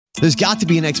There's got to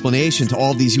be an explanation to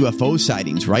all of these UFO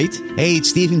sightings, right? Hey,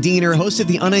 it's Stephen Diener, host of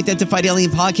the Unidentified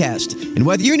Alien Podcast. And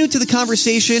whether you're new to the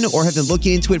conversation or have been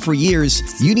looking into it for years,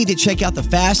 you need to check out the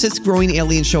fastest growing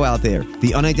alien show out there,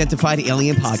 the Unidentified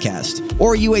Alien Podcast,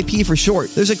 or UAP for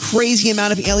short. There's a crazy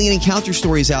amount of alien encounter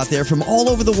stories out there from all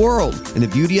over the world. And the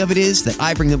beauty of it is that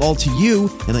I bring them all to you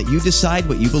and let you decide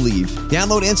what you believe.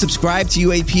 Download and subscribe to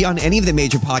UAP on any of the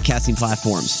major podcasting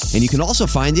platforms. And you can also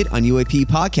find it on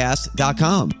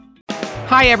UAPpodcast.com.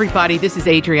 Hi, everybody. This is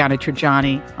Adriana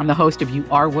Trajani. I'm the host of You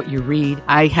Are What You Read.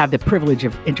 I have the privilege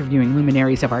of interviewing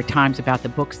luminaries of our times about the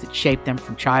books that shaped them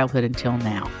from childhood until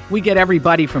now. We get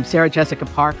everybody from Sarah Jessica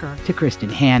Parker to Kristen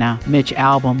Hanna, Mitch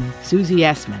Albom, Susie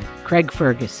Essman, Craig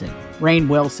Ferguson, Rainn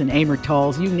Wilson, Amor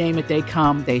Tolls, you name it, they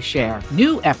come, they share.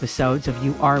 New episodes of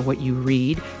You Are What You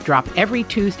Read drop every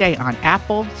Tuesday on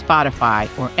Apple, Spotify,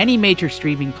 or any major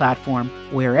streaming platform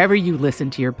wherever you listen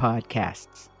to your podcasts.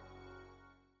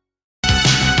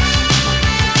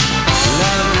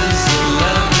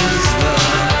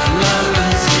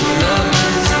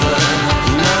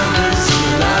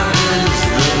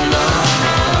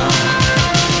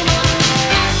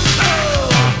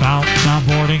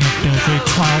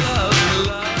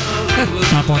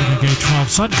 Not boarding a Gate 12.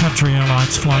 Sun Country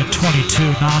Airlines Flight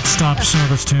 22, nonstop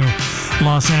service to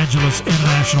Los Angeles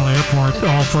International Airport.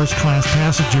 All first-class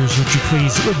passengers, would you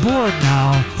please board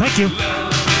now? Thank you.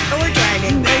 We're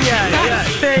driving. Yeah.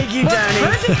 Thank you, Donnie.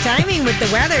 Perfect timing with the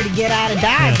weather to get out of Dodge.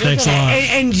 Yeah, thanks a lot.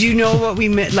 And you know what we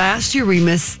missed? Last year we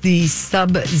missed the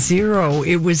sub-zero.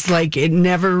 It was like it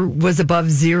never was above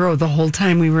zero the whole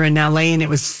time we were in LA, and it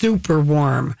was super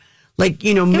warm. Like,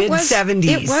 mid-70s.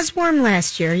 It was warm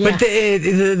last year, yeah. But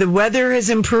the weather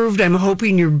has improved. I'm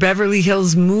hoping your Beverly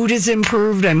Hills mood has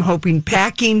improved. I'm hoping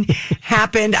packing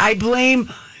happened. I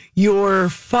blame your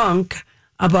funk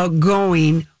about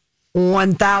going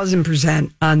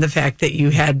 1,000% on the fact that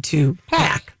you had to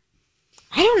pack.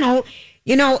 I don't know.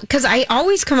 Because I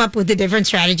always come up with a different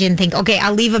strategy and think, okay,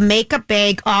 I'll leave a makeup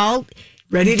bag all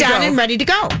ready to done go. And ready to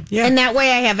go. Yeah. And that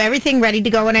way I have everything ready to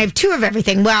go, and I have two of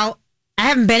everything. Well, I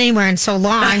haven't been anywhere in so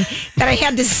long that I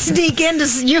had to sneak in to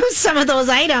use some of those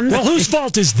items. Well, whose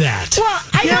fault is that? Well,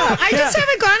 I know. I just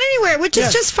haven't gone anywhere, which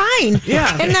is just fine.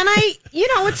 Yeah. And then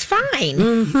it's fine.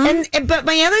 Mm-hmm. But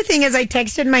my other thing is I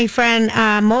texted my friend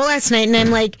Mo last night, and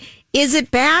I'm like, is it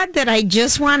bad that I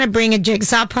just want to bring a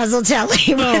jigsaw puzzle to LA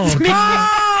with me?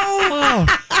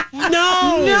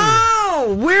 No.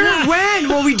 When?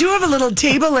 Well, we do have a little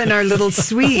table in our little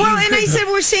suite. Well, and I said,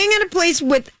 we're staying in a place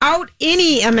without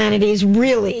any amenities,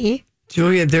 really.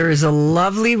 Julia, there is a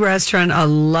lovely restaurant, a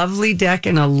lovely deck,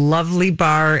 and a lovely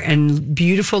bar, and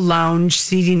beautiful lounge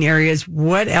seating areas.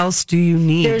 What else do you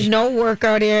need? There's no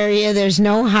workout area. There's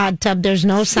no hot tub. There's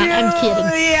no sun. I'm kidding.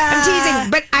 Yeah. I'm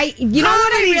teasing. But How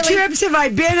many trips have I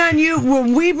been on you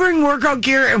when we bring workout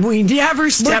gear and we never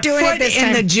step foot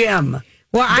in the gym?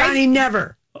 Well, Donnie,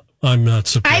 never. I'm not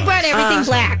surprised. I bought everything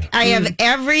black. I have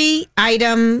every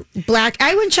item black.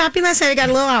 I went shopping last night. I got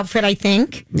a little outfit, I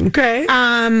think. Okay.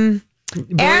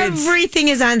 Everything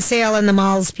is on sale in the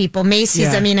malls, people.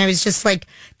 Macy's. Yeah. I mean, I was just like,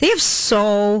 they have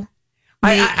so...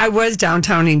 I was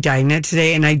downtown in Edina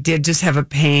today, and I did just have a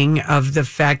pang of the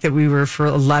fact that we were for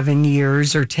 11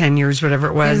 years or 10 years, whatever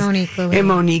it was, in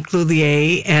Monique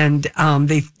Lhuillier, and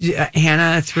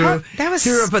Hannah threw up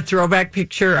a throwback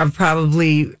picture of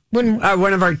probably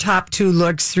one of our top 3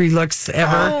 looks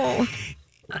ever. Oh.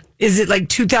 Is it like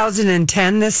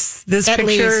 2010? This At picture,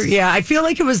 least. yeah, I feel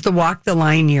like it was the Walk the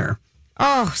Line year.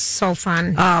 Oh, so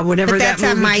fun. Whenever but that's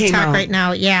that movie on my came talk out. right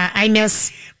now. Yeah, I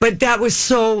miss... But that was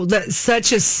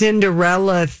such a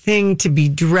Cinderella thing to be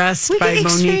dressed by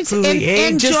Monique Lhuillier.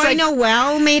 And Joy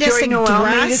Noel made us a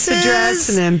dress,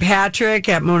 and then Patrick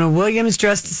at Mona Williams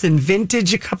dressed us in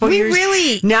vintage a couple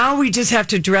years. Now we just have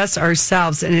to dress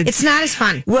ourselves, and it's not as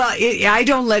fun. Well, I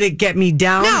don't let it get me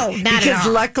down. No, not at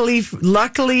all.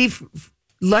 Because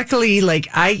luckily, like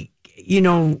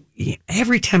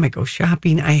every time I go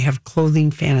shopping, I have clothing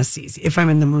fantasies if I'm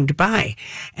in the mood to buy.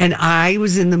 And I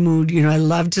was in the mood, I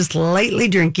love just lightly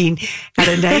drinking at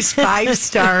a nice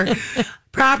 5-star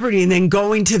property and then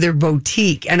going to their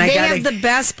boutique. And they have the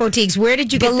best boutiques. Where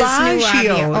did you get Bellagio. this new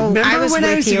Oh, remember I was when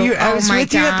with you. I was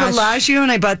with you at Bellagio,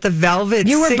 and I bought the velvet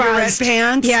cigarette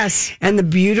pants. Yes. And the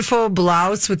beautiful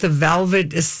blouse with the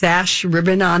velvet sash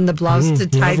ribbon on the blouse to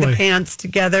tie the pants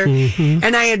together. Mm-hmm.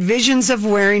 And I had visions of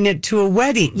wearing it to a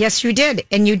wedding. Yes, you did.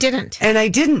 And you didn't. And I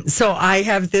didn't. So I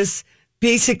have this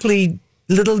basically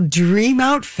little dream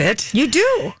outfit. You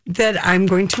do. That I'm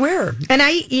going to wear. And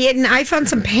I found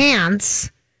some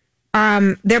pants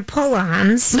They're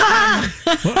pull-ons. Well,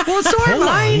 so are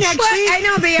mine, actually. Well, I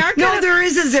know they are. No, there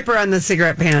is a zipper on the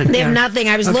cigarette pan. They have nothing.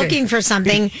 I was looking for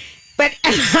something. But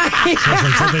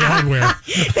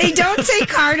they don't say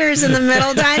Carter's in the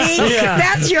middle, Donnie. Yeah.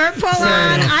 That's your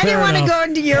pull-on. I didn't want to go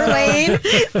into your lane.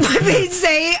 But they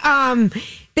say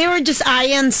they were just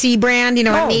INC brand,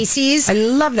 at Macy's. I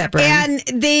love that brand.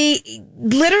 And they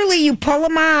literally, you pull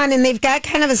them on and they've got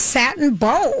kind of a satin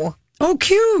bow. Oh,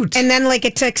 cute. And then like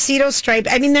a tuxedo stripe.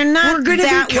 I mean, they're not We're gonna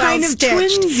that be kind well of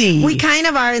stitched. twinsy. We kind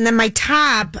of are. And then my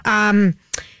top,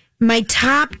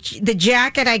 the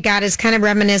jacket I got is kind of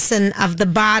reminiscent of the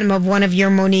bottom of one of your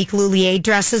Monique Lhuillier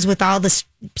dresses with all the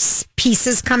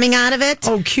pieces coming out of it.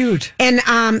 Oh, cute. And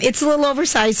it's a little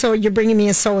oversized, so you're bringing me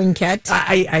a sewing kit.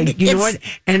 You know what?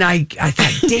 And I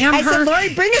thought, damn I her. said,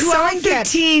 Lori, bring a sewing kit.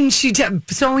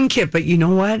 12:15, sewing kit. But you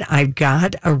know what? I've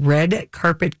got a red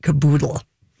carpet caboodle.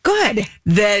 Good.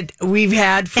 That we've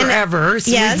had forever.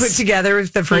 So yes. we put together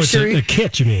the first year. A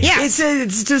kit, you mean? Yeah.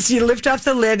 It's just you lift off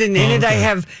the lid, and in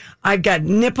it I've got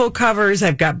nipple covers,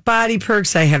 I've got body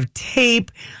perks, I have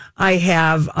tape, I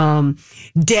have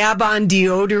dab on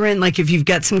deodorant. Like if you've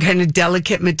got some kind of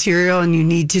delicate material and you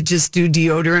need to just do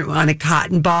deodorant on a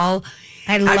cotton ball.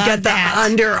 I've got that.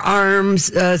 the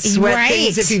underarms sweat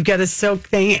things if you've got a silk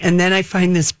thing. And then I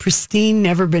find this pristine,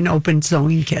 never been opened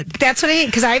sewing kit. That's what I need,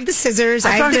 because I have the scissors,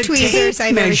 I have the tweezers, I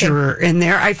have measurer in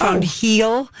there. I found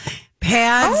heel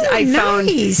pads.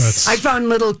 I found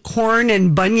little corn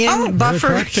and bunion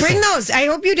buffers. Bring those. I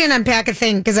hope you didn't unpack a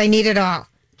thing because I need it all.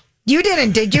 You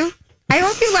didn't, did you? I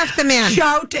hope you left them in.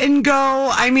 Shout and go.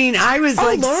 I mean, I was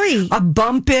Lori. a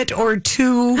bump it or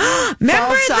two.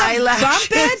 Remember false the eyelashes.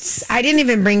 bumpets? I didn't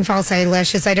even bring false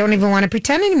eyelashes. I don't even want to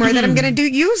pretend anymore that I'm going to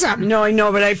use them. No, I know,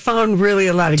 but I found really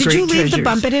a lot of Did great you leave treasures. the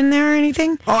bumpet in there or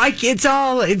anything? Oh, it's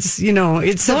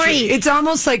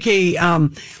almost like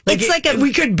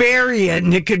we could bury it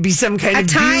and it could be some kind of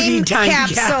beauty time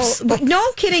capsule. No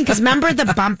kidding, because remember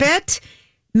the bumpet?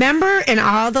 Remember in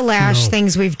all the lash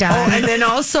things we've done? Oh, and then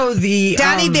also the...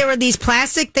 Donnie, there were these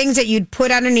plastic things that you'd put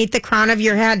underneath the crown of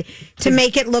your head to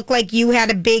make it look like you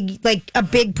had a big poop.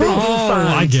 Oh,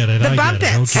 I get it. The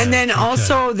bumpets. Okay. And then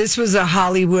also, this was a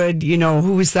Hollywood,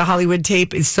 who was the Hollywood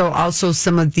tape? So also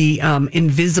some of the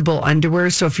invisible underwear.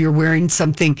 So if you're wearing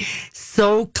something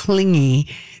so clingy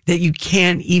that you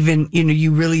can't even,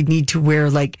 you really need to wear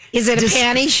Is it a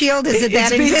panty shield? Is it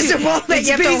that invisible that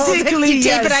you have to hold it? You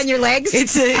tape it on your legs?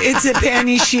 It's a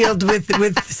panty shield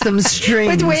with some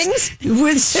strings. With wings?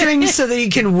 With strings so that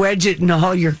you can wedge it in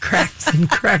all your cracks and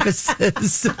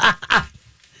crevices.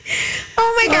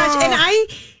 Oh my gosh.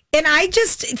 And I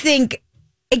just think,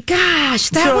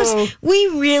 gosh,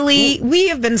 we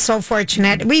have been so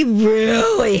fortunate. We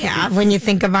really have when you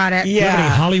think about it. You have any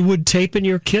Hollywood tape in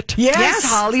your kit? Yes.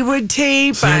 Hollywood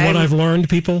tape. See what I've learned,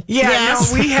 people? Yeah,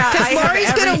 yes. No, we have. Because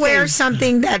Lori's going to wear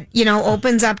something that,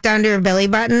 opens up down to her belly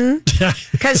button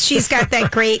because she's got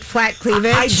that great flat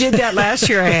cleavage. I did that last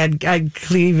year. I had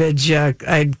cleavage.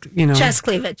 Chest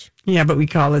cleavage. Yeah, but we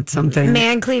call it something.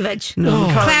 Man cleavage. No,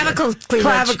 clavicle cleavage.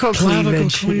 Clavicle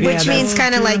cleavage. Which means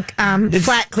kind of like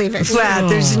flat cleavage. Flat.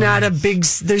 There's not a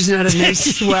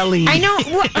nice swelling. I know.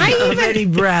 Well, I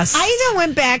breasts. I even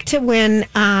went back to when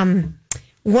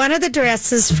one of the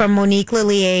dresses from Monique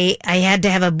Lhuillier, I had to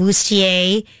have a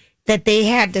bustier that they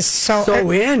had to sew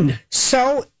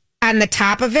on the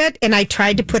top of it, and I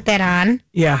tried to put that on.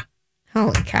 Yeah.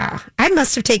 Holy cow. I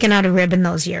must have taken out a rib in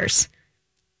those years.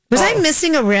 Was I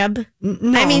missing a rib?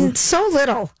 No. I mean, so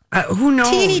little. Who knows?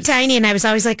 Teeny tiny, and I was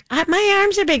always like, my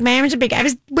arms are big, I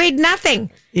weighed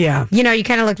nothing. Yeah. You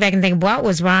kind of look back and think, what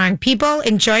was wrong? People,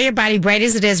 enjoy your body right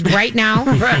as it is right now.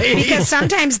 Right. Because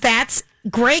sometimes that's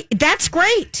great. That's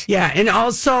great. Yeah, and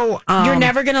also... you're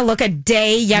never going to look a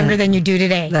day younger than you do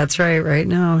today. That's right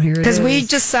now. Here it is. Because we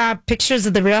just saw pictures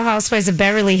of the Real Housewives of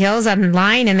Beverly Hills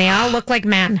online, and they all look like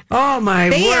men. Oh, my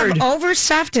word. They have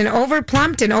overstuffed and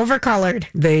overplumped and overcolored.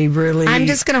 They really... I'm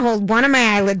just going to hold one of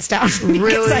my eyelids down.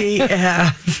 Really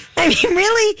have. I mean,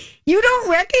 really, you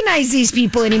don't recognize these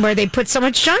people anymore. They put so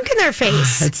much junk in their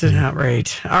face. That's not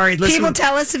right. All right, listen. People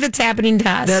tell us if it's happening to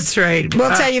us. That's right.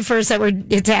 We'll tell you first that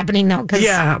it's happening now.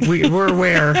 Yeah, we're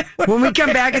aware. When we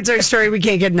come back, it's our story we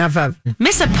can't get enough of.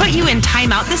 Miss a put you in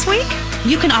timeout this week?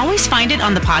 You can always find it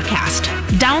on the podcast.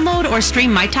 Download or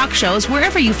stream My Talk shows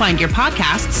wherever you find your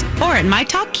podcasts or at My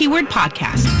Talk Keyword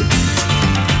Podcast.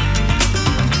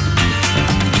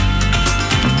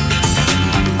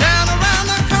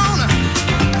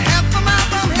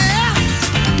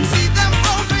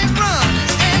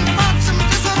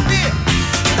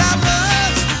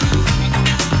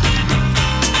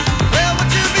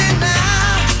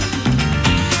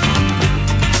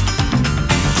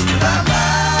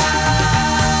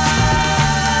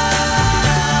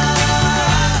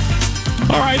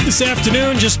 this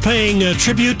afternoon, just paying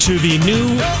tribute to the new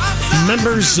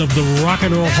members of the Rock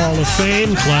and Roll Hall of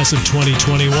Fame, class of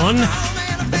 2021.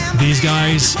 These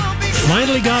guys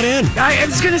finally got in. I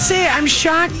was going to say, I'm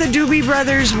shocked the Doobie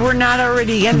Brothers were not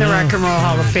already in the Rock and Roll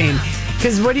Hall of Fame.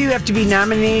 Because what do you have to be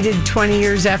nominated 20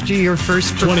 years after your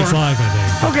first performance? 25,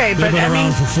 I think. Okay, but they've been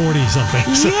around for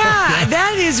 40-something. So, yeah,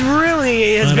 that is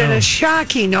really has been a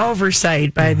shocking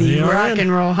oversight by the Rock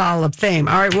and Roll Hall of Fame.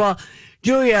 All right, well,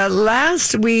 Julia,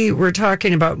 last we were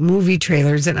talking about movie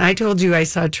trailers, and I told you I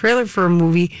saw a trailer for a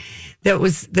movie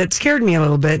that scared me a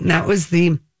little bit, and that was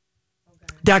the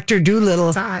Dr.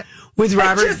 Dolittle with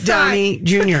Robert Downey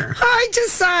Jr. I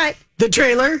just saw it. The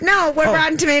trailer? No, what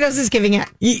Rotten Tomatoes is giving it.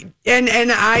 And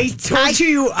I told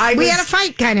you we had a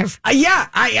fight, kind of.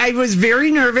 I was very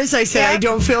nervous. I said I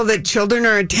don't feel that children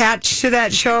are attached to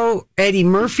that show. Eddie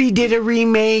Murphy did a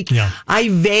remake. Yeah. I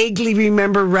vaguely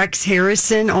remember Rex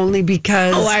Harrison only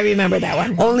because... Oh, I remember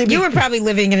that one. You were probably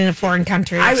living in a foreign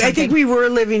country or something. I think we were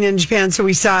living in Japan, so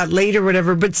we saw it late or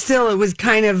whatever. But still, it was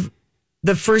kind of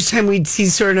the first time we'd see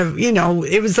sort of,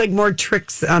 it was like more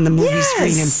tricks on the movie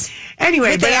screen. And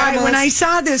anyway, when I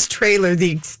saw this trailer,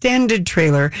 the extended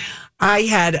trailer, I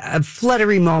had a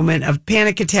fluttery moment of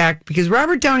panic attack because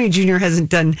Robert Downey Jr.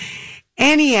 hasn't done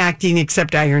any acting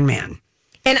except Iron Man.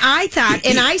 And I thought,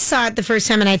 and I saw it the first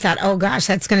time, and I thought, oh gosh,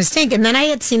 that's going to stink. And then I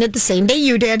had seen it the same day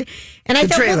you did, and I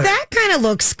thought, well, that kind of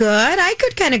looks good. I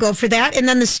could kind of go for that. And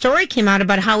then the story came out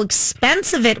about how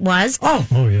expensive it was. Oh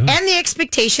yeah. And the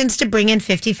expectations to bring in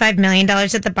 $55 million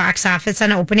at the box office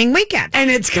on opening weekend. And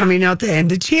it's coming out the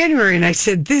end of January. And I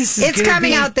said, it's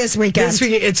coming out this weekend.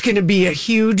 It's going to be a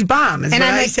huge bomb. And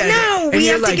I'm like, no, we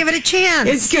have to give it a chance.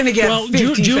 It's going to get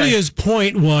 55. Julia's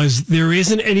point was there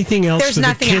isn't anything else for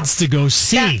the kids to go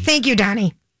see. Thank you,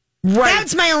 Donnie. Right.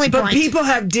 That's my only point. But people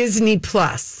have Disney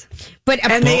Plus.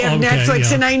 And they have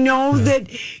Netflix. And I know that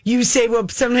you say, well,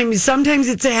 sometimes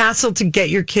it's a hassle to get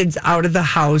your kids out of the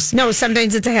house. No,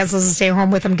 sometimes it's a hassle to stay home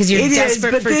with them because you're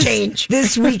desperate for change.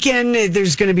 This weekend,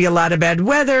 there's going to be a lot of bad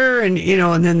weather and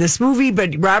then this movie.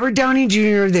 But Robert Downey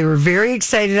Jr., they were very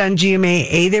excited on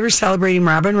GMA. They were celebrating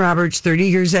Robin Roberts' 30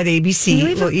 years at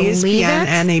ABC. ESPN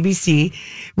and ABC.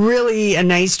 Really a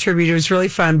nice tribute. It was really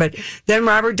fun. But then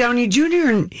Robert Downey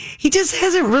Jr., he just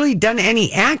hasn't really done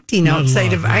any acting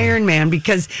outside of Iron Man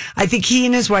because I think he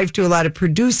and his wife do a lot of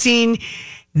producing.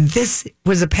 This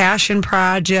was a passion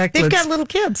project. They've got little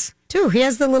kids, too. He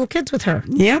has the little kids with her.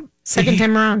 Yep. Second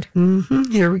time around.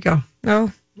 Mm-hmm. Here we go.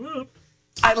 Oh.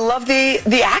 I love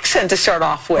the accent to start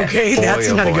off with. Okay,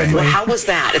 that's not a good one. Well, how was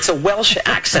that? It's a Welsh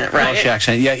accent, right? Welsh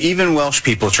accent. Yeah, even Welsh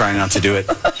people try not to do it.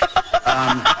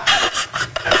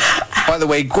 By the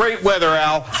way, great weather,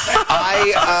 Al.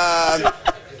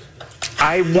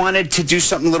 I wanted to do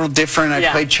something a little different.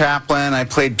 I played Chaplin. I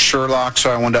played Sherlock, so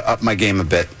I wanted to up my game a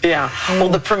bit. Yeah. Well,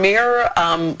 the premiere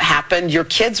happened. Your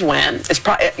kids went.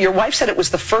 Your wife said it was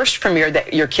the first premiere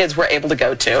that your kids were able to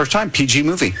go to. First time, PG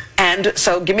movie. And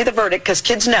so give me the verdict, because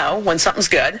kids know when something's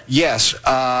good. Yes.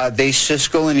 They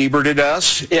Siskel and Eberted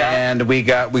us, and we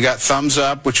got thumbs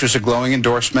up, which was a glowing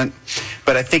endorsement.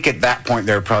 But I think at that point,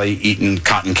 they were probably eating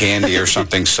cotton candy or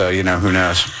something, so, who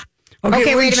knows.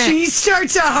 Okay, wait a minute. She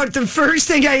starts out, the first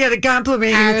thing I got to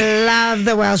compliment you. I love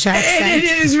the Welsh accent. And it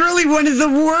is really one of the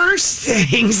worst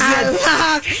things.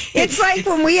 It's like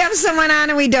when we have someone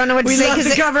on and we don't know what to say. We love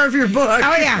the cover of your book.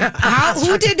 Oh, yeah.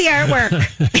 Who did the artwork?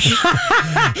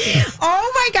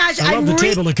 Oh, my gosh. I love the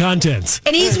table of contents.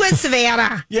 And he's with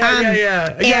Savannah.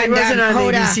 Yeah, he wasn't on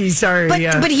ABC, sorry.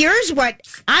 But here's what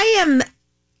I am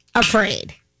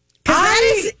afraid.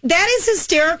 Because that is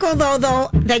hysterical, though,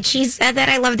 that she said that.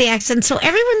 I love the accent. So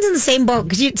everyone's in the same boat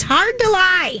because it's hard to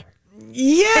lie.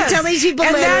 Yes. And tell these people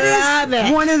and that love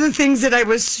it. One of the things that I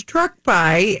was struck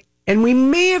by, and we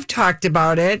may have talked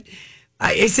about it,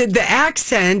 I said the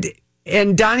accent,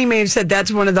 and Donnie may have said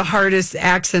that's one of the hardest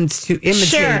accents to imitate.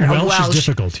 Sure. Welsh is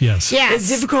difficult, yes. It's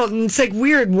difficult, and it's like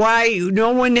weird why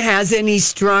no one has any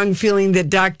strong feeling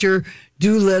that Dr.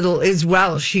 Dolittle is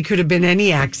Welsh. He could have been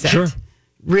any accent. Sure.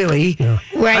 Really? Yeah.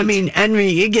 Right. I mean,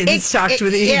 Henry Higgins talked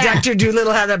with Dr.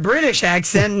 Dolittle had a British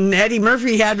accent, and Eddie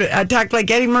Murphy had talked like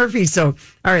Eddie Murphy. So,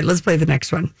 all right, let's play the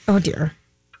next one. Oh, dear.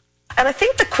 And I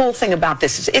think the cool thing about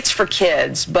this is it's for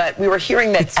kids, but we were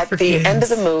hearing that at the end of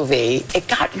the movie, it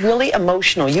got really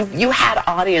emotional. You had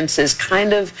audiences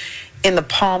kind of in the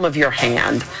palm of your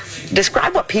hand.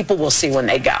 Describe what people will see when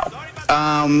they go.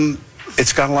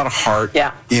 it's got a lot of heart,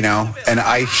 you know, and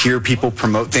I hear people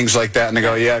promote things like that and I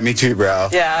go, yeah, me too, bro.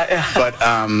 Yeah. But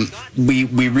we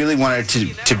really wanted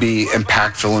to be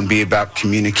impactful and be about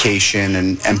communication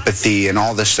and empathy and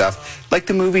all this stuff. Like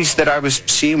the movies that I was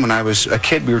seeing when I was a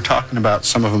kid. We were talking about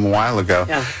some of them a while ago.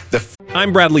 Yeah.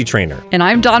 I'm Bradley Trainer. And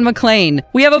I'm Don McClain.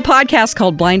 We have a podcast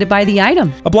called Blinded by the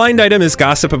Item. A blind item is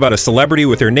gossip about a celebrity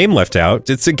with their name left out.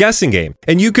 It's a guessing game,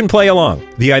 and you can play along.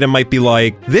 The item might be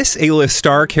like, this A-list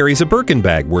star carries a Birkin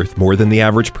bag worth more than the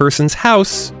average person's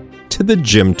house to the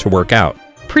gym to work out.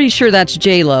 Pretty sure that's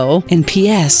J-Lo. And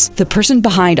P.S. the person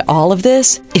behind all of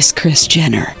this is Kris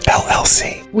Jenner,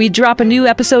 LLC. We drop a new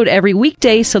episode every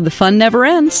weekday so the fun never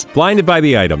ends. Blinded by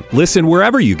the Item. Listen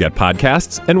wherever you get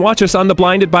podcasts and watch us on the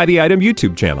Blinded by the Item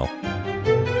YouTube channel.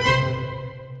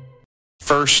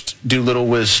 First Doolittle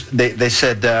was, they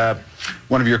said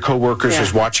one of your coworkers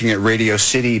was watching it at Radio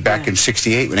City back in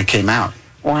 '68 when it came out.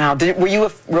 Wow. Were you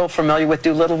real familiar with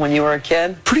Doolittle when you were a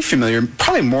kid? Pretty familiar.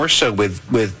 Probably more so with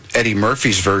Eddie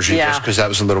Murphy's version, just because that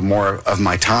was a little more of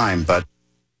my time. But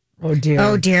oh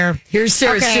dear. Here's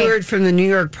Sarah Stewart from the New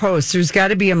York Post. There's got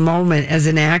to be a moment as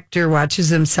an actor watches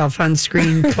himself on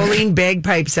screen pulling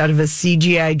bagpipes out of a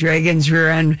CGI dragon's rear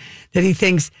end that he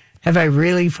thinks, have I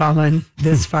really fallen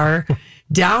this far?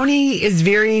 Downey is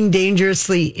veering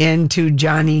dangerously into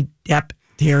Johnny Depp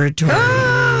territory.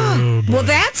 Well,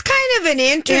 that's kind of an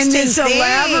interesting thing.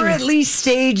 Elaborately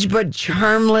staged but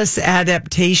charmless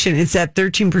adaptation. It's at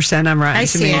 13% on Rotten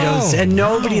Tomatoes, and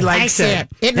nobody likes it.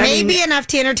 It may be enough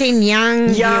to entertain young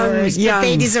viewers, but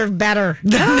they deserve better.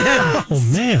 Oh,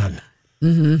 man.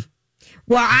 Mm-hmm.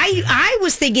 Well, I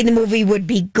was thinking the movie would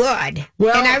be good, and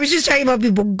I was just talking about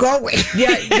people going.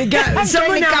 Yeah,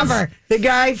 the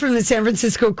guy from the San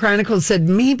Francisco Chronicle said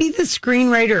maybe the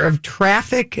screenwriter of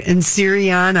Traffic and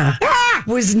Syriana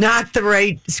was not the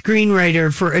right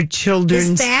screenwriter for a children's.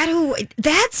 Is that who?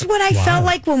 That's what I felt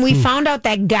like when we found out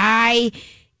that guy.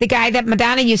 The guy that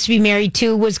Madonna used to be married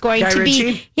to was going to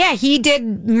be... Yeah, he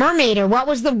did Mermaid, or what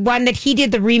was the one that he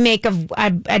did the remake of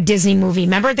a Disney movie?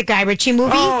 Remember the Guy Ritchie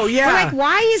movie? Oh, yeah. We're like,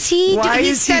 why is he...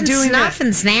 He's done Snuff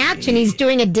and Snatch, and he's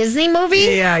doing a Disney movie?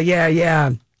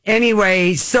 Yeah.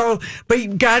 Anyway, but you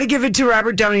got to give it to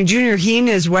Robert Downey Jr. He and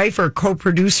his wife are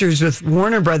co-producers with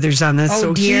Warner Brothers on this,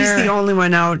 he's the only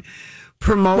one out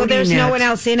promoting it. Well, there's no one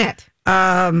else in it.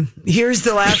 Here's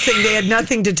the last thing. They had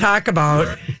nothing to talk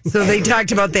about, so they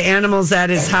talked about the animals at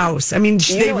his house. I mean,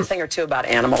 you know a thing or two about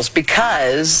animals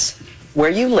because where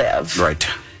you live,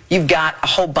 you've got a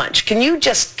whole bunch. Could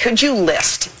you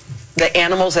list the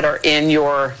animals that are in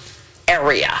your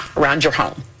area around your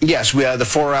home? Yes, we have the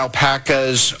 4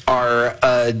 alpacas are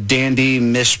Dandy,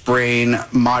 Miss Brain,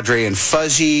 Madre, and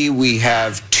Fuzzy. We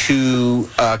have 2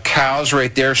 cows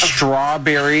right there,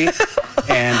 Strawberry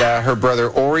and her brother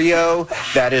Oreo.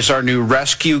 That is our new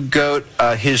rescue goat.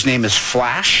 His name is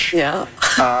Flash. Yeah.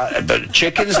 The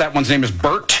chickens, that one's name is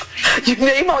Bert. You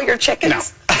name all your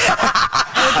chickens? No.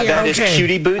 That is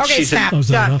Cutie Boots. Okay,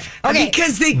 stop. Okay,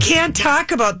 because they can't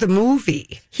talk about the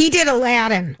movie. He did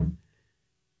Aladdin.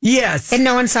 Yes. And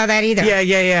no one saw that either.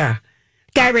 Yeah.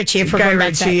 Guy Ritchie, if we're going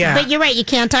back to that. Yeah. But you're right, you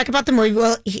can't talk about the movie.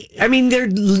 Well, they're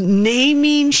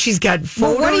naming, she's got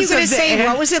photos. What are you going to say?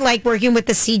 What was it like working with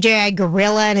the CGI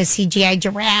gorilla and a CGI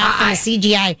giraffe and a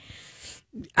CGI...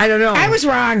 I don't know. I was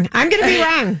wrong. I'm going to be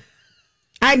wrong.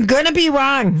 I'm going to be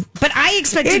wrong. But I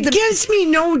expected... It gives me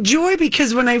no joy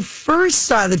because when I first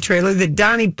saw the trailer that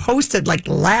Donnie posted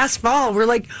last fall, we're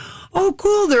like... Oh,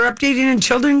 cool! They're updating a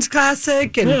children's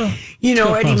classic, and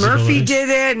Eddie Murphy did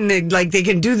it, and they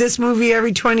can do this movie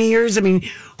every 20 years. I mean,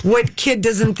 what kid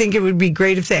doesn't think it would be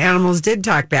great if the animals did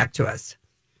talk back to us?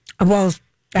 Well,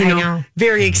 I know.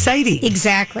 Very exciting.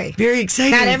 Exactly. Very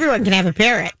exciting. Not everyone can have a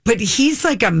parrot, but he's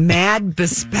like a mad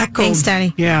bespeckled. Thanks,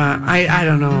 Donnie. Yeah, I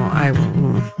don't know.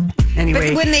 Anyway,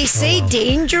 but when they say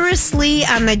dangerously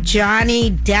on the Johnny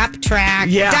Depp track,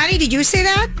 Donnie, did you say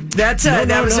that?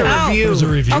 That was a review. It was a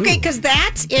review. Okay, because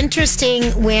that's interesting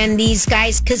when these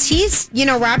guys, because he's,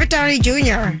 Robert Downey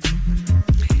Jr.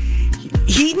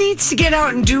 He needs to get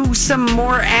out and do some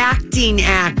more acting.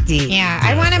 Yeah,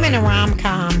 I want him in a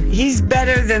rom-com. He's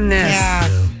better than this. Yeah.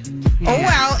 Oh,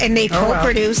 well, and they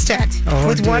co-produced it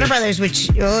with Warner Brothers, which,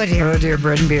 oh, dear. Oh, dear,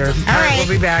 bread and beer. All right,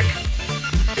 we'll be back.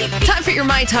 Time for your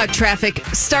My Talk traffic.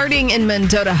 Starting in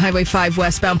Mendota, Highway 5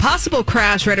 westbound. Possible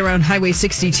crash right around Highway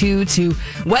 62 to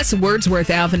West Wordsworth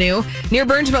Avenue. Near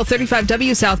Burnsville,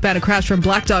 35W southbound, a crash from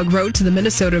Black Dog Road to the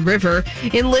Minnesota River.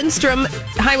 In Lindstrom,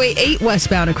 Highway 8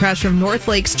 westbound, a crash from North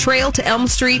Lakes Trail to Elm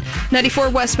Street. 94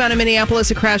 westbound in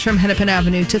Minneapolis, a crash from Hennepin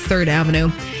Avenue to 3rd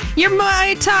Avenue. Your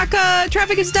My Talk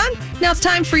traffic is done. Now it's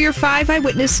time for your 5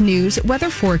 Eyewitness News weather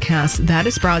forecast. That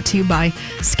is brought to you by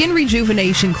Skin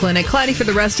Rejuvenation Clinic. Cloudy for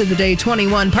the rest of the day,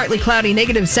 21. Partly cloudy,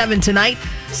 -7 tonight.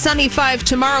 Sunny 5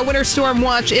 tomorrow. Winter storm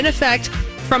watch in effect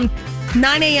from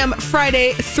 9 a.m.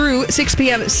 Friday through 6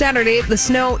 p.m. Saturday. The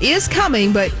snow is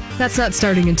coming, but that's not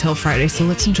starting until Friday. So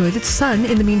let's enjoy the sun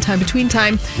in the meantime, between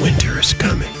time. Winter is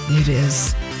coming. It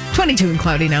is 22 and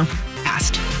cloudy now.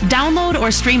 Download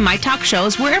or stream My Talk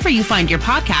shows wherever you find your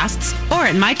podcasts or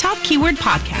at My Talk Keyword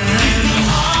Podcast.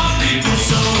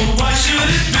 So why should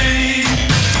it be?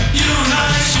 You and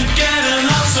I should get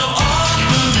along so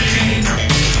awfully.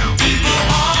 People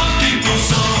are people,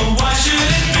 so why should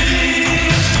it be?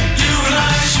 You and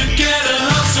I should get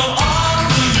along so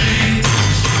awfully.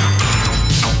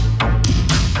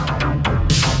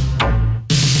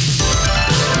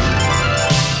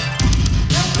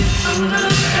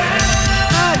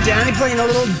 Johnny playing a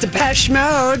little Depeche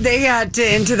Mode. They got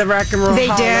into the Rock and Roll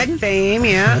Hall of Fame.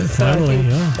 Yeah. Finally,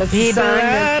 yeah. That's the song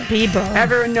that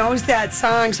everyone knows that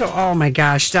song. So, oh my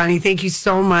gosh, Donnie, thank you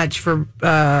so much for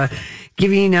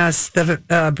giving us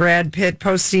the Brad Pitt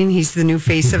posting. He's the new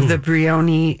face of the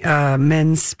Brioni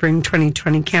men's spring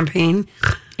 2020 campaign.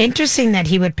 Interesting that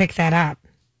he would pick that up.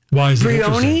 Why is it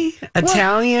Brioni,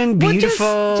 Italian,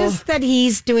 beautiful. Just that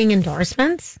he's doing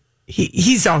endorsements.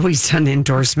 He's always done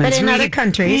endorsements. But in other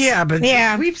countries. Yeah, but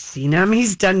we've seen him.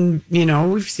 He's done,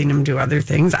 we've seen him do other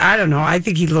things. I don't know. I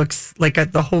think he looks like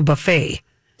the whole buffet,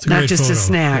 not just a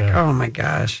snack. Yeah. Oh, my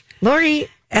gosh. Lori.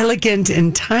 Elegant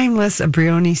and timeless, a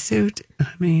Brioni suit. I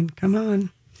mean, come on.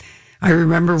 I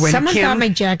remember when someone thought my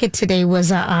jacket today was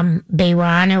a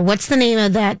Bayron, or what's the name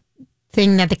of that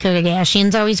thing that the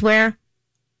Kardashians always wear?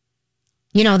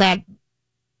 You know, that.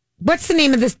 What's the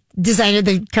name of this designer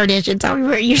the Kardashians always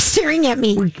wear? You're staring at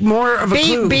me. More of a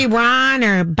clue. Bayron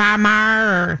or Balmain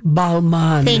or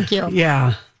Balmain. Thank you.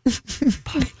 Yeah.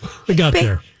 We got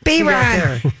there.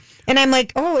 Bayron. And I'm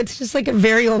like, oh, it's just like a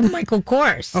very old Michael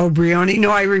Kors. Oh, Brioni.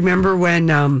 No, I remember when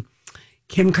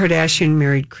Kim Kardashian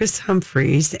married Chris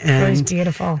Humphries, and that was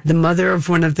beautiful. The mother of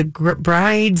one of the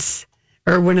brides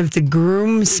or one of the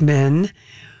groomsmen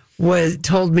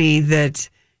told me that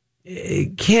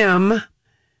Kim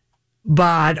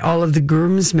bought all of the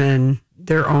groomsmen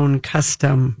their own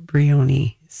custom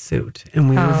Brioni suit, and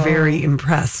we were very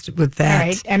impressed with that. All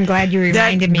right, I'm glad you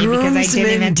reminded me because I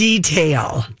didn't even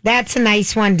detail. That's a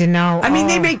nice one to know. I mean,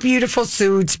 they make beautiful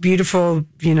suits, beautiful,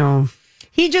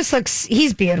 He just looks,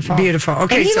 he's beautiful. Beautiful.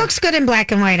 Okay. And he looks good in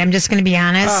black and white. I'm just going to be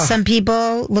honest. Some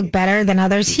people look better than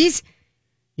others. He's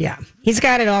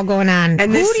got it all going on.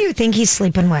 And who do you think he's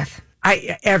sleeping with?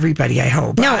 Everybody, I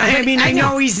hope. No, I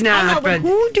know he's not. But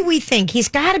who do we think? He's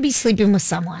got to be sleeping with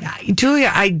someone.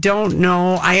 Julia, I don't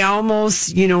know. I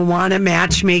almost, want to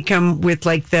match make him with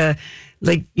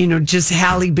just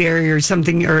Halle Berry or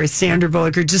something, or a Sandra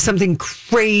Bullock, or just something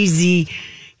crazy.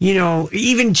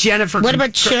 Even Jennifer. What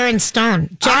about Sharon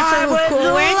Stone? Jennifer Coolidge?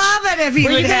 I would love it if he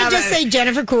would have just say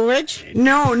Jennifer Coolidge?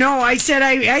 No. I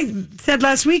said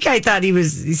last week I thought he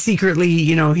was secretly,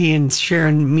 he and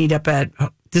Sharon meet up at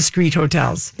discreet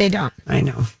hotels. They don't. I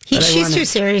know. She's too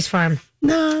serious for him.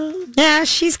 No. Yeah,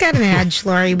 she's got an edge,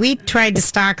 Lori. We tried to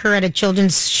stalk her at a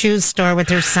children's shoes store with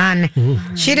her son.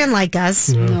 She didn't like us.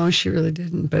 No, she really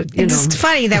didn't. But it's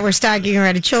funny that we're stalking her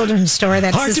at a children's store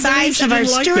that's the size of our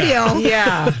studio.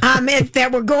 Yeah.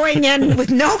 That we're going in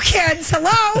with no kids.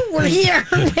 Hello, we're here.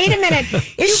 Wait a minute.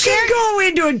 You can go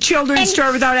into a children's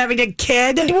store without having a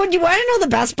kid. Would you want to know the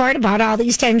best part about all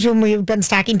these times when we've been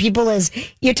stalking people is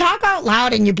you talk out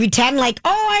loud and you pretend like,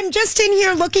 oh, I'm just in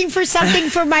here looking for something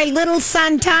for my little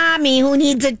son Tommy who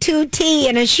needs a 2T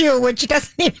and a shoe, which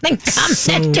doesn't even come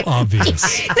so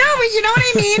obvious. No, but you know what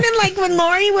I mean? And like when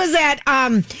Lori was at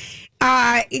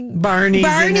Barney's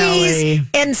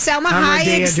and Selma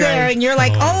Hayek's there, and you're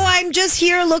like, oh, I'm just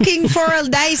here looking for a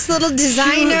nice little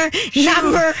designer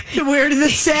number to wear to the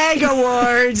SAG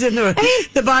Awards, and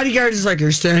the bodyguard is like,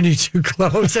 you're standing too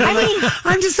close. And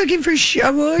I'm just looking for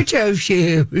wardrobe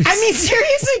shoes. I mean,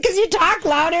 seriously, because you talk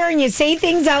louder and you say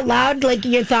things out loud, like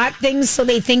you thought things, so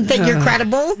they think that you're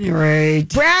credible. Right,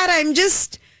 Brad. I'm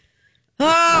just.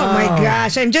 Oh my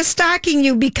gosh, I'm just stalking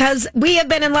you because we have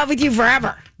been in love with you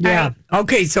forever. Yeah. Right.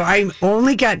 Okay, so I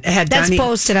only had That's Donnie.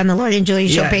 Posted on the Lori and Julia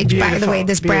show page, by the way,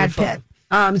 this Brad Pitt.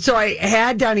 So I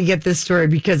had Donnie get this story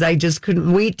because I just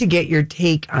couldn't wait to get your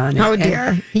take on it. Oh, dear.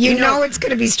 And, you know it's going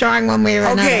to be strong one way or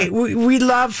another. Okay, we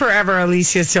love forever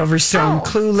Alicia Silverstone.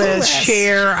 Clueless,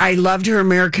 Cher. I loved her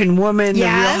American Woman, the Real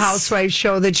Housewives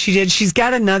show that she did. She's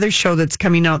got another show that's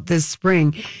coming out this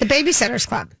spring. The Babysitters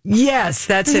Club. Yes,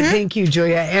 that's it. Thank you,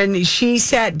 Julia. And she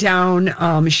sat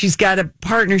down. She's got a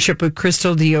partnership with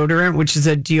Crystal Deodorant, which is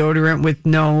a deodorant with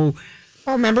no...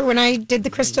 Oh, remember when I did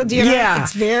the Crystal deodorant? Yeah.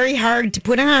 It's very hard to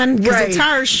put on because it's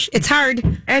harsh. It's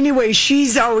hard. Anyway,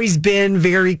 she's always been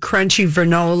very crunchy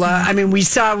granola. I mean, we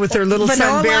saw with her little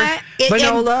son Bear.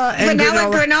 Vanilla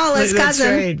Granola's cousin. That's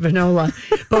right, Vanilla.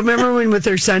 But remember when with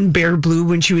her son Bear Blue,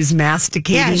 when she was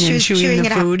masticating and chewing the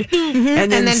food?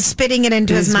 And then spitting it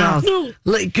into his mouth.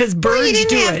 Because birds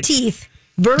do have teeth.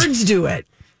 Birds do it.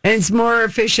 And it's more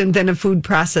efficient than a food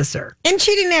processor. And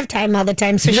she didn't have time all the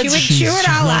time, so she would chew it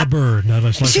all up.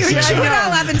 She would chew it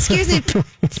all up, excuse me.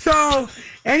 So,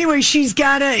 anyway, she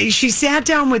sat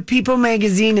down with People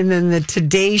Magazine and then the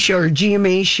Today Show, or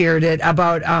GMA shared it,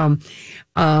 about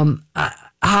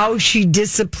how she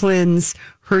disciplines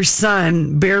her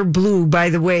son. Bear Blue,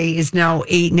 by the way, is now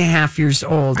 8.5 years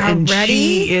old.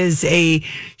 Already? And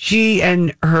she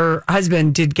and her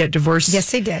husband did get divorced.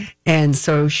 Yes, they did. And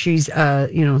so she's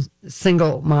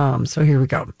single mom. So here we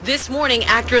go. This morning,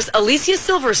 actress Alicia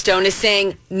Silverstone is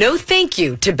saying no thank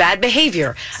you to bad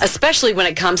behavior, especially when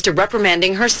it comes to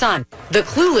reprimanding her son. The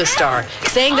Clueless star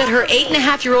saying that her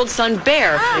 8.5-year-old son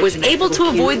Bear was able to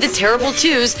avoid the terrible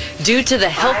twos due to the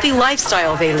healthy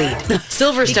lifestyle they lead.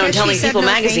 Silverstone telling People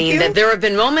Magazine that there have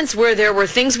been moments where there were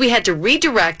things we had to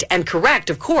redirect and correct,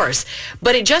 of course,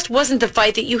 but it just wasn't the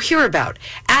fight that you hear about.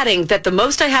 Adding that the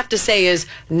most I have to say is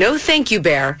no thank you,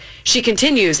 Bear. She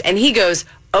continues, and he goes,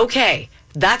 okay,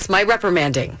 that's my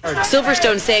reprimanding.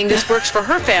 Silverstone saying this works for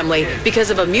her family because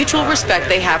of a mutual respect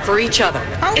they have for each other.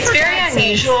 It's very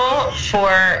unusual for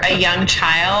a young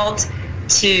child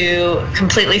to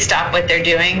completely stop what they're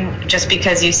doing just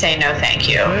because you say no thank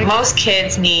you. Most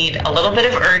kids need a little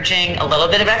bit of urging, a little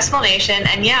bit of explanation,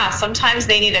 and sometimes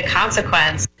they need a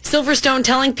consequence. Silverstone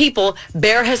telling People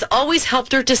Bear has always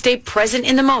helped her to stay present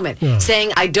in the moment,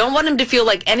 saying, I don't want him to feel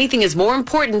like anything is more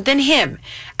important than him.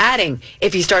 Adding,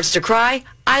 if he starts to cry,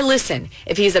 I listen.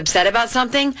 If he's upset about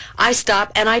something, I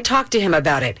stop and I talk to him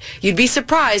about it. You'd be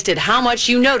surprised at how much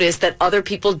you notice that other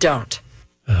people don't.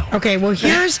 Okay, well, I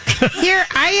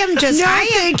am just...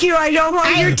 thank you. I don't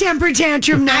want your temper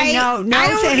tantrum. I don't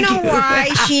know why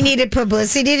she needed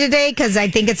publicity today, because I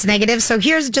think it's negative. So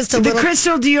here's just the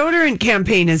Crystal deodorant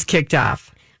campaign is kicked off.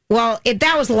 Well,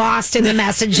 that was lost in the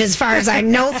message as far as I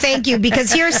know. Thank you,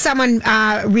 because here's someone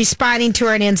responding to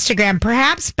her on Instagram.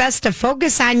 Perhaps best to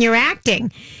focus on your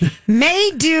acting.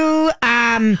 May do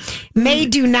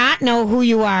not know who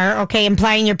you are. Okay,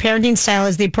 implying your parenting style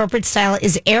is the appropriate style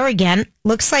is arrogant.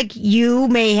 Looks like you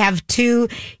may have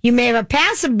a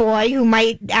passive boy who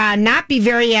might not be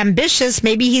very ambitious.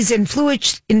 Maybe he's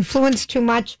influenced too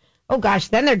much. Oh gosh,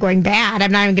 then they're going bad.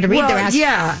 I'm not even going to read the rest.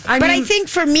 Yeah, I think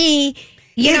for me.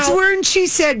 It's where she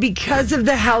said because of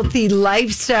the healthy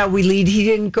lifestyle we lead, he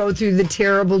didn't go through the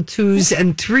terrible 2s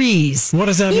and 3s. What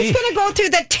does that mean? He's going to go through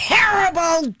the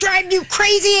terrible, drive you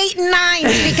crazy 8 and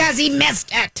 9s because he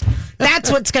missed it. That's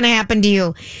what's going to happen to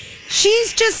you.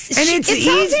 She's just, it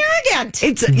sounds arrogant.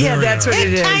 That's what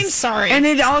it is. I'm sorry. And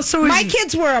it also is. My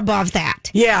kids were above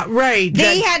that. Yeah, right.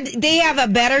 They have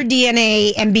a better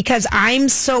DNA, and because I'm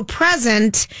so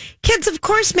present, kids, of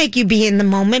course, make you be in the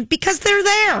moment because they're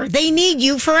there. They need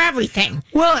you for everything.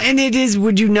 Well, and it is,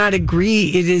 would you not agree,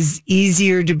 it is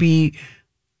easier to be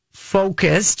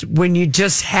focused when you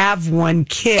just have one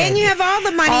kid. And you have all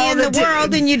the money in the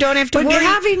world and you don't have to worry. But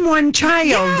having one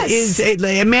child is,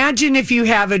 imagine if you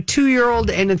have a 2-year-old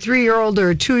and a 3-year-old or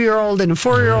a 2-year-old and a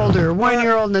 4-year-old or a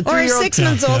 1-year-old and a 3-year-old. Or a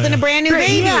 6-month-old and a brand new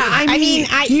baby. Yeah, I mean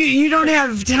you don't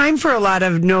have time for a lot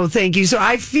of no thank you. So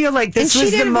I feel like this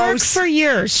was the most. Work for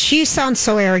years. She sounds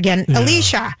so arrogant. Yeah.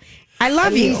 Alicia, I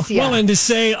love you. Well, and to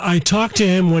say, I talk to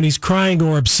him when he's crying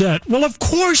or upset. Well, of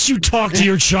course you talk to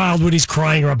your child when he's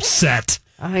crying or upset.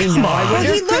 I know. Well,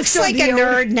 he looks like a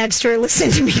nerd next to her.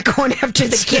 Listen to me going after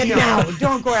the kid now.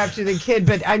 Don't go after the kid.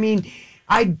 But, I mean,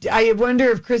 I wonder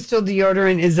if Crystal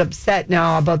Deodorant is upset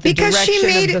now about the direction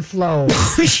of the flow.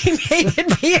 She made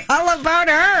it be all about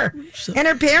her and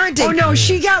her parenting. Oh, no,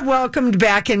 she got welcomed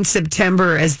back in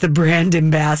September as the brand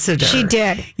ambassador. She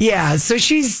did. Yeah, so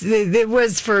it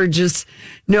was for just...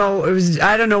 No, it was.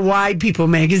 I don't know why People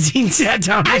Magazine sat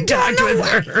down and talked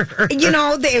with her.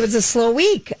 It was a slow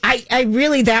week. I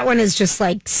really, that one is just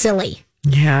like silly.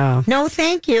 Yeah. No,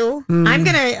 thank you. I'm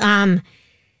gonna.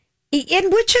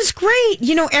 And which is great.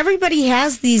 You know, everybody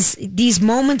has these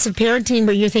moments of parenting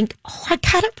where you think, oh, I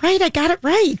got it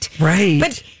right.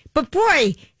 Right. But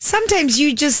boy, sometimes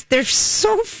they're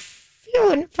so few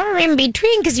and far in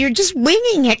between because you're just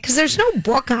winging it because there's no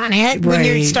book on it when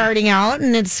you're starting out.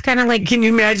 And it's kind of like... Can you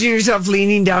imagine yourself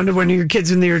leaning down to one of your kids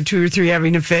when they were 2 or 3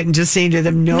 having a fit and just saying to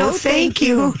them, no thank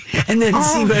you. And then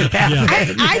see what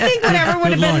happens. I think whatever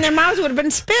would have been in their mouths would have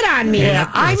been spit on me. Yeah.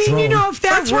 I mean, you know, if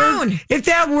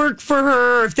that worked for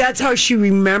her, if that's how she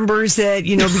remembers it,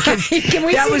 you know, because Can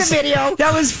we see the video?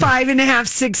 That was 5.5,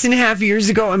 6.5 years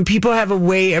ago, and people have a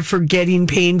way of forgetting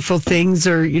painful things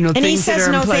or, you know, and things that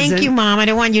are no unpleasant. Thank you, Mom. I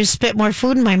don't want you to spit more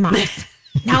food in my mouth.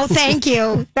 No, thank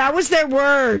you. That was their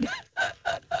word.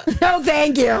 No,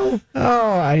 thank you.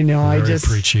 Oh, I know. Very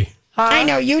preachy. I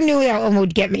know. You knew that one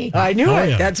would get me. I knew it.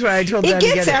 Yeah. That's why I told them to get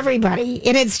it. It gets everybody.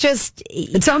 And it's just...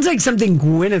 It sounds like something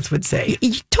Gwyneth would say.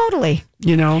 Totally.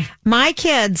 You know? My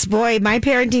kids, boy, my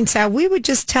parenting style, we would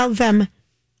just tell them,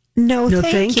 no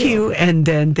thank you. And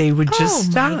then they would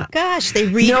just stop. Oh, my gosh. They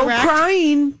redirect. No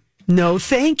crying. No,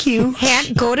 thank you.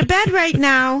 Go to bed right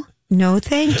now. No,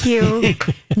 thank you.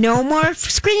 No more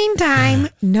screen time.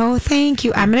 No, thank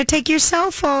you. I'm going to take your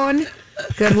cell phone.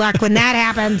 Good luck when that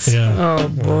happens. Yeah. Oh,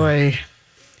 boy.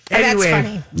 Anyway, that's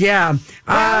funny. Yeah.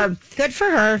 Well, good for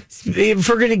her. If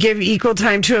we're going to give equal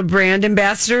time to a brand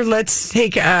ambassador, let's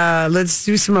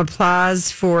do some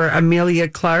applause for Amelia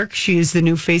Clark. She is the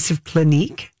new face of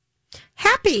Clinique.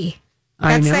 Happy.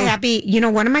 That's the happy. You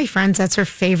know, one of my friends, that's her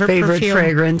favorite perfume.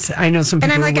 Fragrance. I know some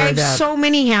people. And I'm like, wear I have that. so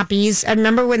many happies. I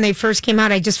remember when they first came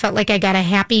out, I just felt like I got a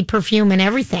happy perfume and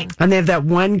everything. And they have that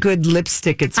one good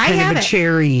lipstick. It's kind of a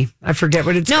cherry. I forget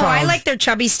what it's called. No, I like their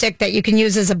chubby stick that you can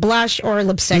use as a blush or a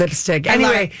lipstick.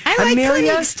 Anyway, I like Amelia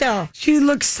Clinique still. She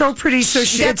looks so pretty. So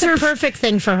that's a perfect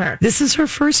thing for her. This is her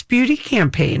first beauty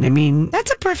campaign. I mean,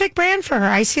 that's a perfect brand for her.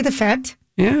 I see the fit.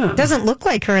 Yeah. It doesn't look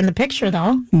like her in the picture,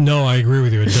 though. No, I agree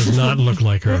with you. It does not look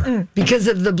like her. Because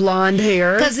of the blonde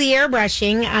hair? Because the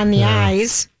airbrushing on the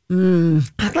eyes.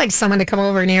 I'd like someone to come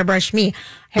over and airbrush me.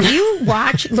 Have you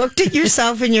looked at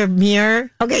yourself in your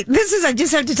mirror? Okay, I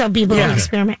just have to tell people an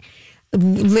experiment.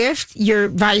 Lift your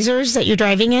visors that you're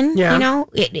driving in, you know,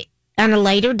 on a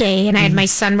lighter day. And I had my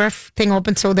sunroof thing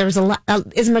open, so there was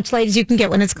as much light as you can get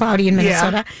when it's cloudy in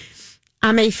Minnesota. Yeah.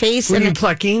 On my face. Were you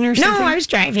plucking or something? No, I was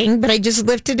driving, but I just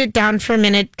lifted it down for a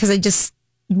minute because I just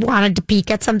wanted to peek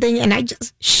at something, and I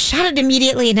just shut it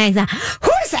immediately, and I thought,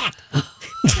 who is that?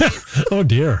 Oh,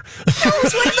 dear. It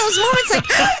was one of those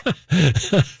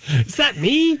moments like, is that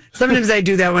me? Sometimes I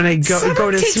do that when I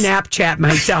go to Snapchat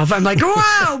myself. I'm like,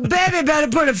 wow, baby, better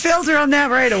put a filter on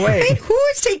that right away. Wait, who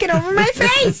is taking over my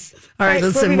face? All right,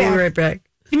 listen, we'll be right back.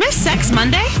 You miss Sex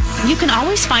Monday? You can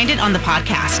always find it on the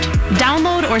podcast.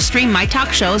 Download or stream My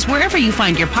Talk shows wherever you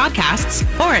find your podcasts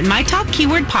or at My Talk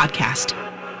Keyword Podcast.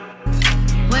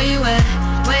 Where you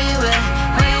at? Where you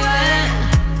at? Where you at?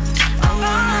 I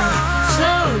wanna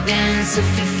slow dance if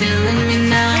you're feeling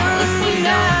me now. If we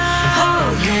don't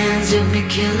hold hands, you'll be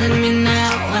killing me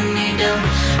now. I need a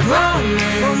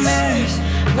romance.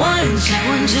 One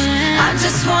chance. I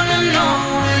just wanna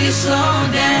know will you slow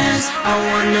dance. I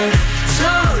wanna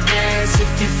slow dance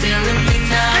if you're feeling me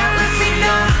now. If we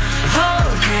don't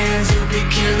hold hands, you'll be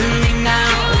killing me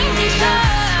now. We need a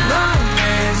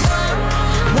romance.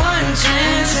 One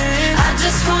chance. I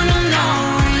just wanna know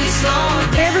will you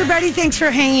slow dance. Hey everybody, thanks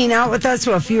for hanging out with us.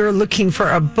 Well, if you're looking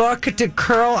for a book to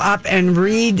curl up and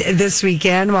read this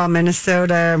weekend while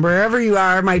Minnesota, wherever you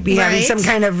are, might be having some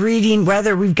kind of reading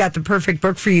weather, we've got the perfect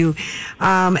book for you.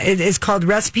 It is called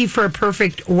Recipe for a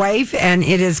Perfect Wife, and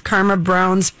it is Karma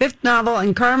Brown's 5th novel.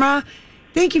 And Karma,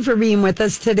 thank you for being with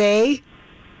us today.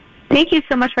 Thank you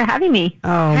so much for having me. Oh,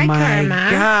 hi, my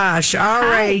Karma. Gosh. All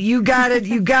right. You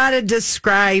gotta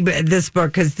describe this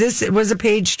book, because this was a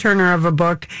page turner of a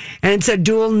book, and it's a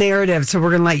dual narrative. So we're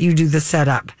going to let you do the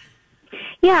setup.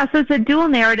 Yeah. So it's a dual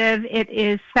narrative. It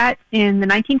is set in the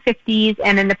 1950s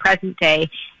and in the present day.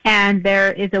 And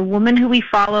there is a woman who we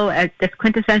follow as this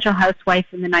quintessential housewife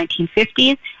in the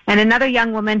 1950s, and another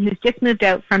young woman who's just moved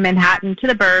out from Manhattan to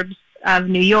the burbs of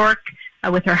New York,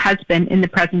 with her husband in the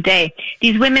present day.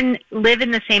 These women live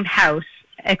in the same house,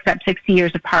 except 60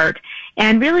 years apart.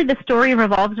 And really the story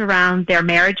revolves around their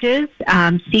marriages,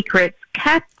 secrets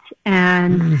kept,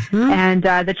 and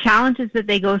the challenges that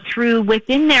they go through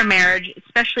within their marriage,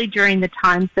 especially during the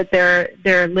times that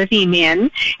they're living in.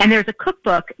 And there's a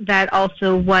cookbook that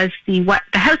also was the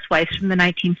Housewives from the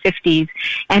 1950s,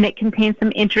 and it contains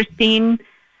some interesting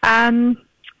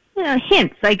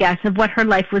hints, I guess, of what her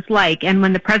life was like. And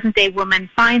when the present-day woman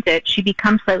finds it, she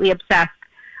becomes slightly obsessed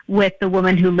with the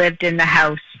woman who lived in the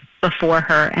house before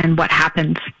her and what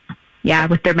happens.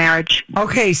 with their marriage.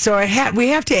 Okay, so we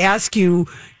have to ask you,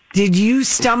 did you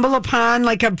stumble upon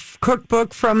like a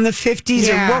cookbook from the 50s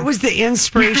or what was the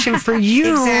inspiration for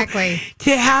you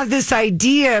to have this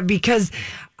idea? Because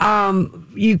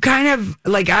you kind of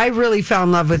like, I really fell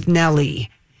in love with Nellie,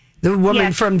 the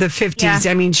woman from the 50s.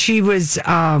 I mean, she was,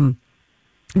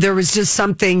 there was just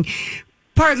something,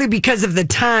 partly because of the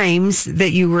times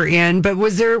that you were in, but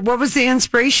what was the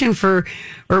inspiration for,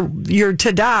 or your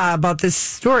ta-da about this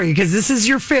story? Because this is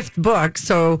your 5th book,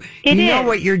 so you know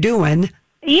what you're doing.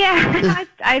 Yeah,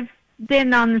 I've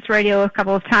been on this radio a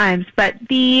couple of times, but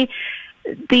I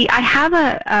have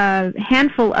a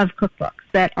handful of cookbooks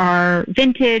that are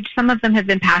vintage. Some of them have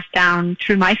been passed down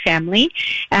through my family,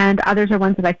 and others are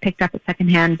ones that I've picked up at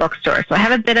secondhand bookstores. So I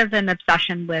have a bit of an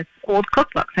obsession with old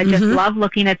cookbooks. I just love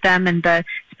looking at them and the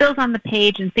spills on the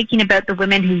page and thinking about the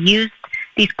women who used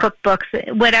these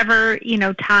cookbooks, whatever,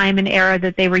 time and era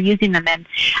that they were using them in.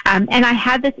 And I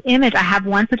had this image. I have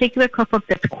one particular cookbook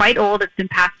that's quite old. It's been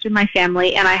passed through my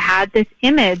family. And I had this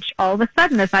image all of a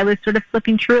sudden as I was sort of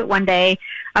flipping through it one day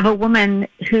of a woman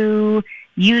who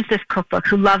used this cookbook,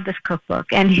 who loved this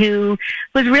cookbook, and who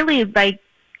was really like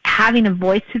having a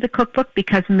voice through the cookbook,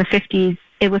 because in the 50s,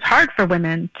 it was hard for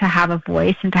women to have a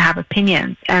voice and to have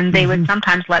opinions. And they would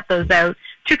sometimes let those out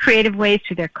through creative ways,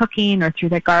 through their cooking or through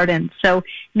their gardens. So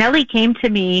Nellie came to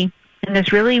me in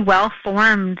this really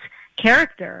well-formed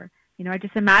character. I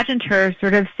just imagined her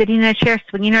sort of sitting in a chair,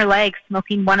 swinging her legs,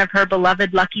 smoking one of her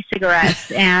beloved Lucky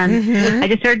cigarettes. And I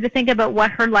just started to think about what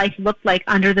her life looked like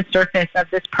under the surface of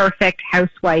this perfect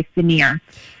housewife veneer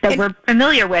that we're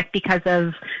familiar with because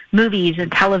of movies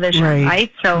and television,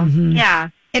 right? So, yeah.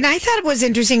 And I thought it was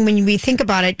interesting when we think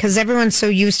about it, because everyone's so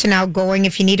used to now going,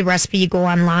 if you need a recipe, you go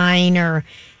online or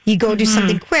you go do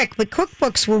something quick. But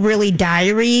cookbooks were really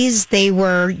diaries. They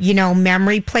were,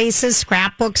 memory places,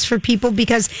 scrapbooks for people,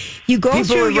 because you go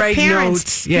through your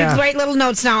parents. You write little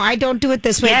notes. Now, I don't do it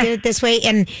this way. I did it this way.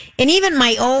 And even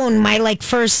my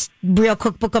first real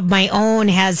cookbook of my own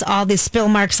has all the spill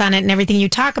marks on it and everything. You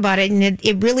talk about it. And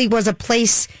it really was a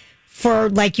place for,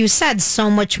 like you said, so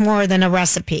much more than a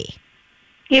recipe.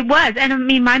 It was. And I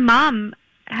mean, my mom,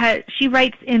 she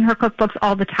writes in her cookbooks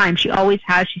all the time. She always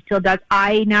has. She still does.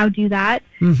 I now do that.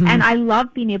 And I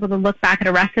love being able to look back at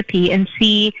a recipe and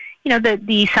see,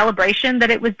 the celebration that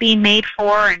it was being made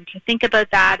for, and to think about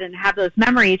that and have those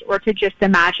memories, or to just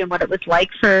imagine what it was like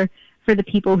for the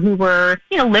people who were,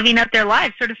 living out their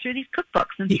lives sort of through these cookbooks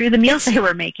and through the meals they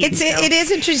were making. It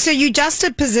is interesting. So you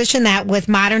juxtaposition that with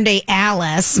modern day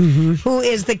Alice, who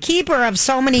is the keeper of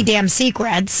so many damn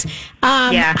secrets.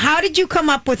 How did you come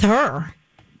up with her?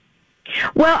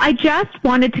 Well, I just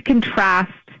wanted to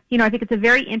contrast. I think it's a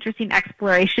very interesting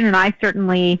exploration, and I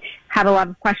certainly have a lot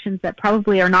of questions that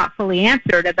probably are not fully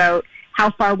answered about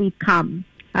how far we've come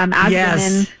as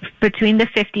women between the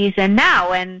 50s and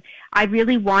now. And I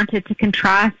really wanted to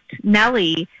contrast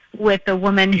Nellie with a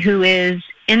woman who is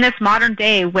in this modern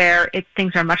day where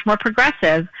things are much more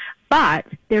progressive, but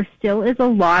there still is a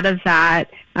lot of that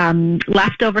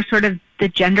leftover sort of the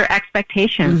gender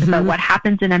expectations about what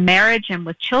happens in a marriage and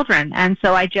with children. And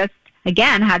so I just,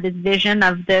 again, had this vision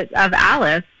of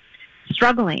Alice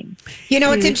struggling.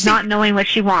 It's interesting. Not knowing what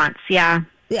she wants. Yeah.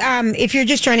 If you're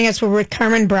just joining us, we're with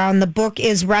Carmen Brown. The book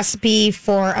is Recipe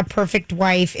for a Perfect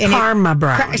Wife. And Karma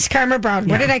Brown. It's Karma Brown.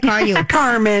 What did I call you?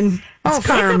 Carmen. It's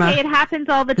Karma. It's okay. It happens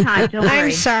all the time. Don't worry.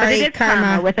 I'm sorry, but it is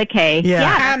Karma with a K.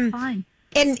 Yeah, that's fine.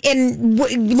 And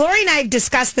Lori and I have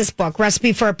discussed this book,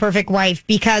 Recipe for a Perfect Wife,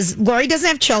 because Lori doesn't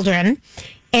have children,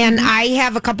 and I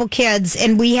have a couple kids,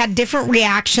 and we had different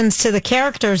reactions to the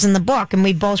characters in the book, and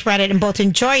we both read it and both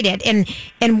enjoyed it.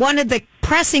 And one of the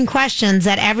pressing questions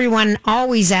that everyone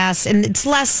always asks, and it's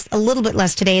a little bit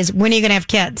less today, is when are you going to have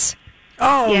kids?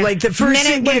 Like the first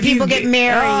thing when people get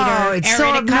married. Or it's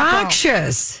so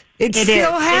obnoxious. It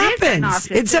still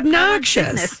happens. It's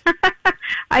obnoxious.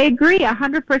 I agree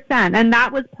 100%. And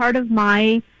that was part of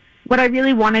what I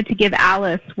really wanted to give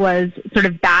Alice was sort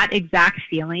of that exact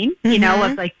feeling,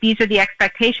 of like, these are the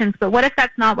expectations, but what if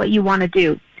that's not what you want to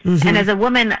do? And as a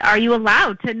woman, are you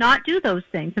allowed to not do those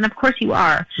things? And of course you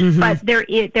are. But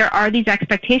there are these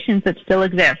expectations that still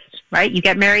exist, right? You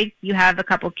get married, you have a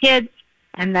couple kids,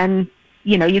 and then,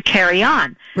 you carry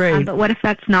on. Right. But what if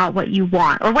that's not what you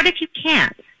want? Or what if you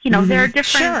can't? There are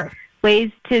different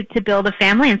ways to build a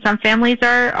family, and some families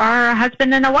are a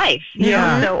husband and a wife.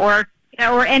 So,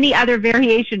 or any other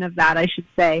variation of that, I should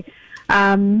say.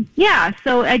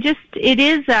 So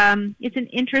it's an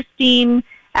interesting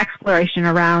exploration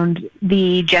around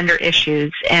the gender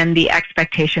issues and the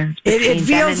expectations. It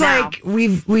feels like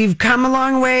we've come a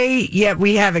long way, yet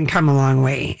we haven't come a long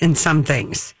way in some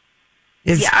things.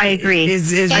 I agree.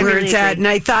 Is I where really it's at. agree.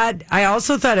 And I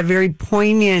also thought a very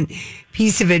poignant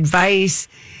piece of advice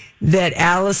that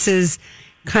Alice's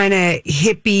kind of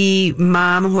hippie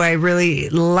mom, who I really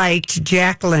liked,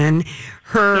 Jacqueline,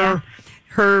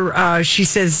 she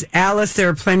says, Alice, there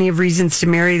are plenty of reasons to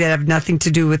marry that have nothing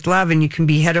to do with love, and you can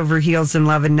be head over heels in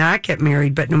love and not get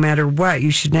married, but no matter what,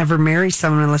 you should never marry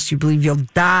someone unless you believe you'll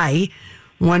die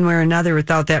one way or another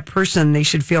without that person. They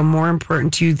should feel more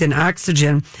important to you than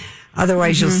oxygen.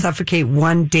 Otherwise, you'll suffocate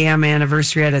one damn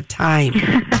anniversary at a time.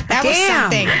 That was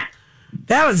something.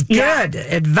 That was good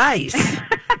advice.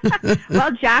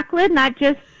 Well, Jacqueline, not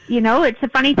just, it's a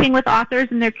funny thing with authors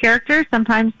and their characters.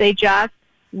 Sometimes they just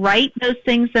write those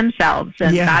things themselves.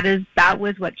 And that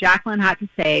was what Jacqueline had to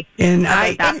say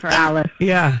about that for Alice.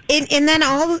 Yeah. And then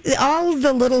all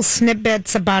the little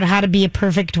snippets about how to be a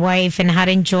perfect wife and how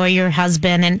to enjoy your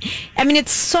husband. And I mean,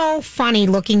 it's so funny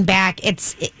looking back.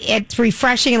 It's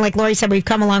refreshing. And like Lori said, we've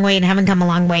come a long way and haven't come a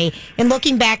long way. And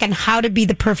looking back on how to be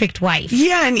the perfect wife.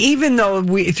 Yeah. And even though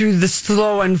through the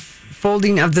slow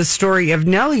unfolding of the story of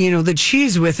Nellie, that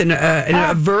she's with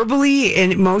a verbally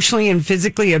and emotionally and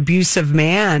physically abusive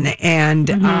man. And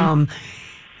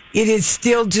it is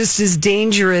still just as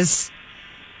dangerous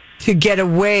to get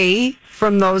away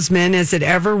from those men as it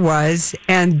ever was.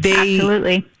 And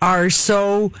they are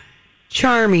so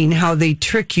charming how they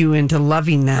trick you into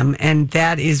loving them. And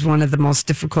that is one of the most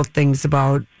difficult things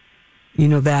about,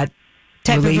 that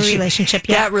type of a relationship.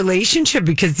 Yeah. That relationship,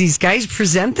 because these guys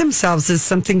present themselves as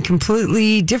something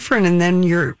completely different, and then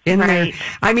you're in there.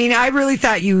 I mean, I really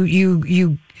thought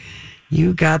you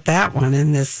got that one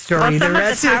in this story. Well, some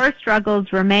of the power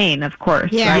struggles remain, of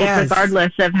course. Yeah. Right? Yes.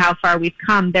 Regardless of how far we've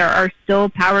come, there are still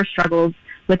power struggles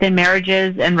within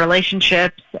marriages and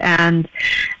relationships, and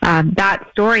that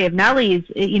story of Nellie's,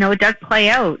 it does play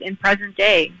out in present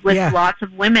day with lots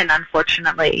of women.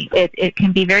 Unfortunately, it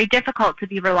can be very difficult to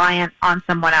be reliant on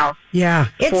someone else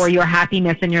for your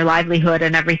happiness and your livelihood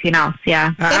and everything else.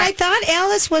 And I thought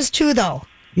Alice was too, though.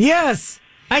 Yes.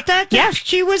 I thought that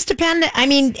she was dependent. I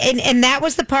mean, and that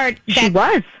was the part that she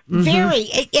was very.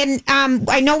 And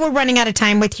I know we're running out of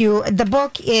time with you. The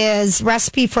book is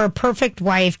Recipe for a Perfect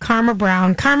Wife, Karma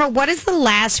Brown. Karma, what is the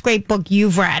last great book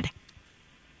you've read?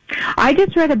 I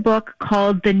just read a book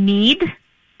called The Need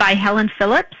by Helen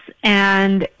Phillips,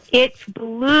 and it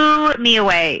blew me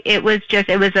away. It was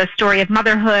a story of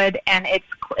motherhood, and it's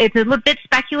a little bit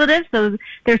speculative. So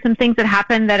there's some things that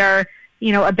happen that are,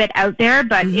 a bit out there,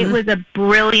 but it was a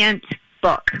brilliant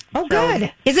book. Oh,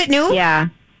 good. Is it new? Yeah.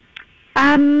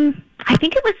 I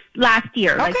think it was last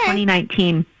year, like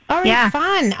 2019. All right,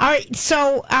 fun. All right,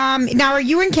 so now are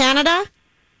you in Canada?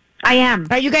 I am.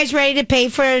 Are you guys ready to pay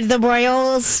for the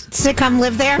Royals to come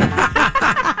live there?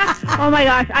 Oh my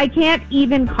gosh, I can't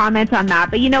even comment on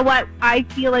that. But you know what? I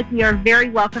feel like we are a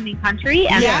very welcoming country,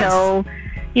 and so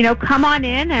come on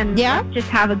in and let's just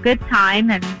have a good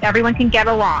time, and everyone can get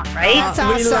along, right? That's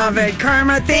awesome. We love it.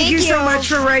 Karma, thank you so much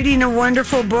for writing a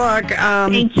wonderful book.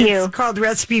 Thank you. It's called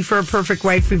Recipe for a Perfect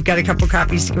Wife. We've got a couple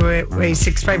copies to go away.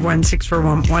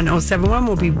 651-641-1071.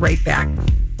 We'll be right back.